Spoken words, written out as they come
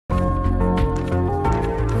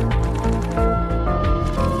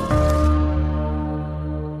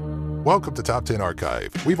Welcome to Top 10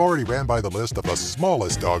 Archive. We've already ran by the list of the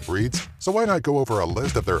smallest dog breeds, so why not go over a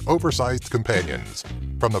list of their oversized companions?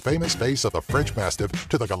 From the famous face of the French Mastiff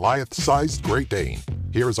to the Goliath-sized Great Dane,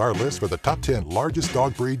 here is our list for the top 10 largest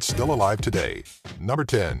dog breeds still alive today. Number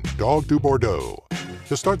 10. Dog du Bordeaux.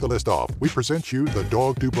 To start the list off, we present you the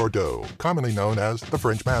Dog du Bordeaux, commonly known as the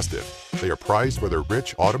French Mastiff. They are prized for their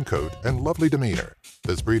rich autumn coat and lovely demeanor.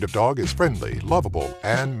 This breed of dog is friendly, lovable,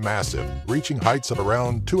 and massive, reaching heights of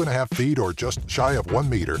around 2.5 feet or just shy of 1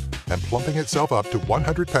 meter, and plumping itself up to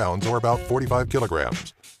 100 pounds or about 45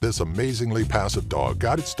 kilograms. This amazingly passive dog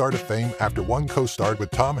got its start of fame after one co-starred with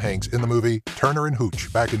Tom Hanks in the movie Turner and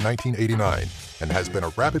Hooch back in 1989, and has been a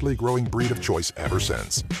rapidly growing breed of choice ever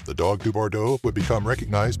since. The Dog du Bordeaux would become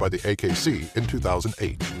recognized by the AKC in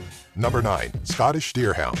 2008. Number 9. Scottish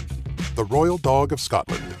Deerhound. The Royal Dog of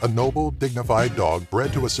Scotland, a noble, dignified dog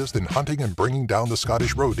bred to assist in hunting and bringing down the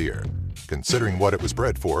Scottish roe deer. Considering what it was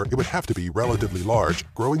bred for, it would have to be relatively large,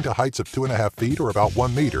 growing to heights of 2.5 feet or about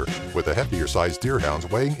 1 meter, with the heftier-sized deerhounds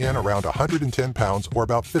weighing in around 110 pounds or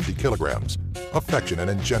about 50 kilograms. Affectionate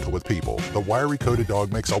and gentle with people, the wiry-coated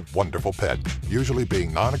dog makes a wonderful pet, usually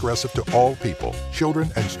being non-aggressive to all people,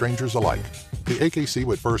 children and strangers alike. The AKC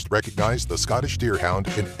would first recognize the Scottish Deerhound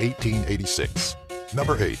in 1886.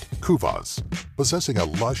 Number 8. Couvas. Possessing a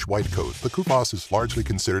lush white coat, the Couvas is largely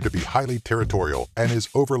considered to be highly territorial and is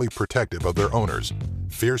overly protective of their owners.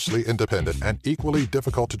 Fiercely independent and equally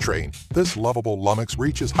difficult to train, this lovable lummox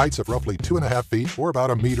reaches heights of roughly 2.5 feet or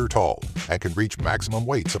about 1 meter tall and can reach maximum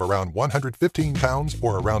weights of around 115 pounds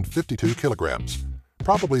or around 52 kilograms.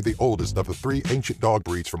 Probably the oldest of the 3 ancient dog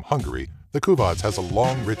breeds from Hungary, the Couvas has a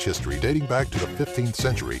long, rich history dating back to the 15th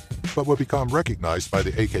century, but would become recognized by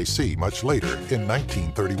the AKC much later in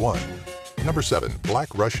 1931. Number 7. Black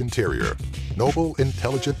Russian Terrier. Noble,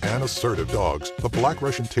 intelligent, and assertive dogs, the Black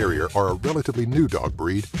Russian Terrier are a relatively new dog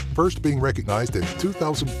breed, first being recognized in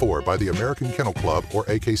 2004 by the American Kennel Club or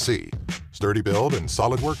AKC. Sturdy build and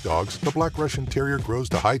solid work dogs, the Black Russian Terrier grows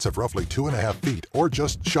to heights of roughly 2.5 feet or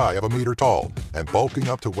just shy of 1 meter tall, and bulking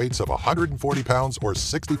up to weights of 140 pounds or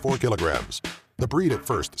 64 kilograms. The breed at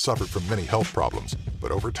first suffered from many health problems, but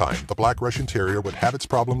over time the Black Russian Terrier would have its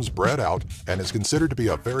problems bred out and is considered to be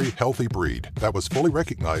a very healthy breed that was fully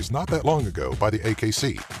recognized not that long ago by the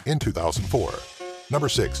AKC in 2004. Number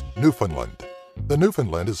 6. Newfoundland. The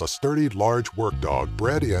Newfoundland is a sturdy, large work dog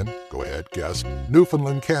bred in, go ahead, guess,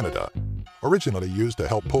 Newfoundland, Canada. Originally used to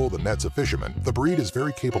help pull the nets of fishermen, the breed is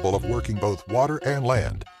very capable of working both water and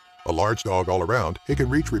land. A large dog all around, it can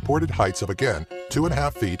reach reported heights of again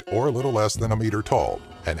 2.5 feet or a little less than 1 meter tall,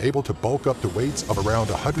 and able to bulk up to weights of around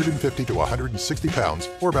 150 to 160 pounds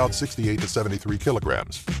or about 68 to 73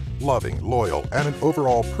 kilograms. Loving, loyal, and an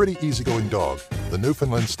overall pretty easygoing dog, the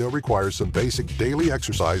Newfoundland still requires some basic daily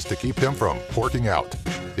exercise to keep him from porking out.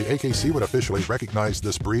 The AKC would officially recognize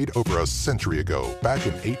this breed over a century ago, back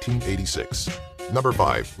in 1886. Number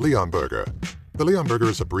 5. Leonberger. The Leonberger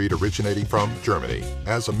is a breed originating from Germany,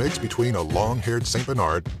 as a mix between a long-haired St.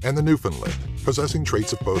 Bernard and the Newfoundland, possessing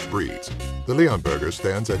traits of both breeds. The Leonberger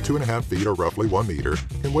stands at 2.5 feet or roughly 1 meter,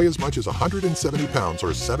 can weigh as much as 170 pounds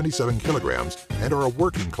or 77 kilograms, and are a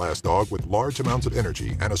working-class dog with large amounts of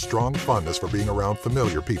energy and a strong fondness for being around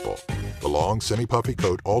familiar people. The long, semi-puffy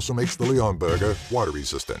coat also makes the Leonberger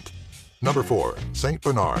water-resistant. Number 4. St.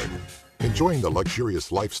 Bernard. Enjoying the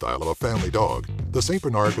luxurious lifestyle of a family dog, the St.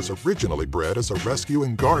 Bernard was originally bred as a rescue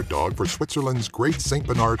and guard dog for Switzerland's Great St.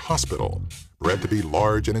 Bernard Hospital. Bred to be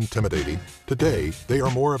large and intimidating, today they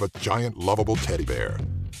are more of a giant, lovable teddy bear.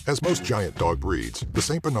 As most giant dog breeds, the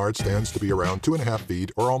St. Bernard stands to be around 2.5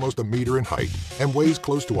 feet or almost 1 meter in height and weighs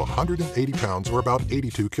close to 180 pounds or about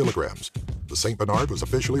 82 kilograms. The St. Bernard was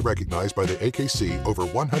officially recognized by the AKC over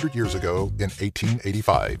 100 years ago in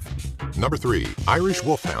 1885. Number 3. Irish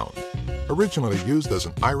Wolfhound. Originally used as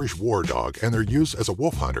an Irish war dog and their use as a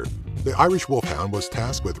wolf hunter, the Irish Wolfhound was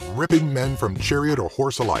tasked with ripping men from chariot or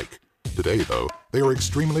horse alike. Today, though, they are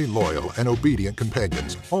extremely loyal and obedient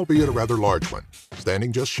companions, albeit a rather large one,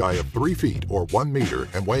 standing just shy of 3 feet or 1 meter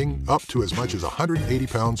and weighing up to as much as 180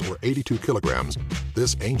 pounds or 82 kilograms.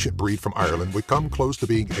 This ancient breed from Ireland would come close to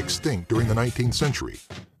being extinct during the 19th century.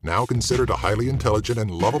 Now considered a highly intelligent and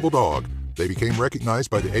lovable dog, they became recognized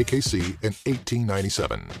by the AKC in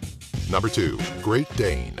 1897. Number 2. Great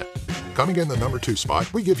Dane. Coming in the number 2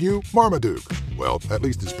 spot, we give you Marmaduke. Well, at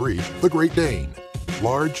least his breed, the Great Dane.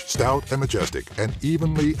 Large, stout, and majestic, and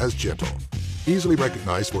evenly as gentle. Easily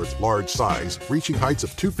recognized for its large size, reaching heights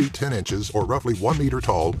of 2 feet 10 inches or roughly 1 meter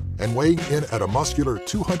tall, and weighing in at a muscular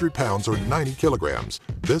 200 pounds or 90 kilograms,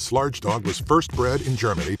 this large dog was first bred in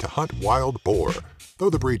Germany to hunt wild boar,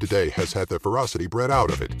 though the breed today has had the ferocity bred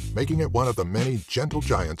out of it, making it one of the many gentle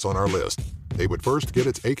giants on our list. They would first get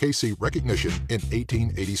its AKC recognition in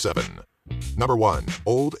 1887. Number 1.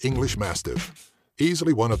 Old English Mastiff.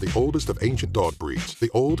 Easily one of the oldest of ancient dog breeds,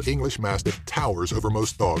 the Old English Mastiff towers over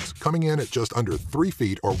most dogs, coming in at just under 3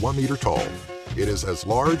 feet or 1 meter tall. It is as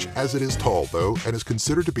large as it is tall, though, and is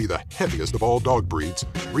considered to be the heaviest of all dog breeds,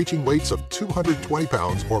 reaching weights of 220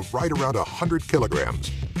 pounds or right around 100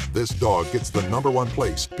 kilograms. This dog gets the #1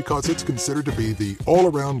 place because it's considered to be the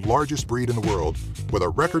all-around largest breed in the world, with a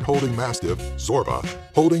record-holding Mastiff, Zorba,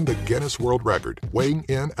 holding the Guinness World Record, weighing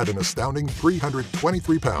in at an astounding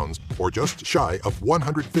 323 pounds or just shy of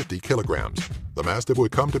 150 kilograms. The Mastiff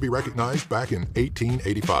would come to be recognized back in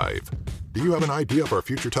 1885. Do you have an idea for a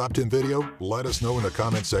future Top 10 video? Let us know in the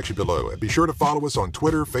comments section below, and be sure to follow us on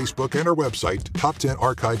Twitter, Facebook, and our website,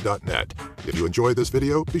 top10archive.net. If you enjoyed this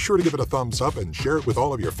video, be sure to give it a thumbs up and share it with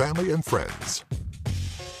all of your family and friends.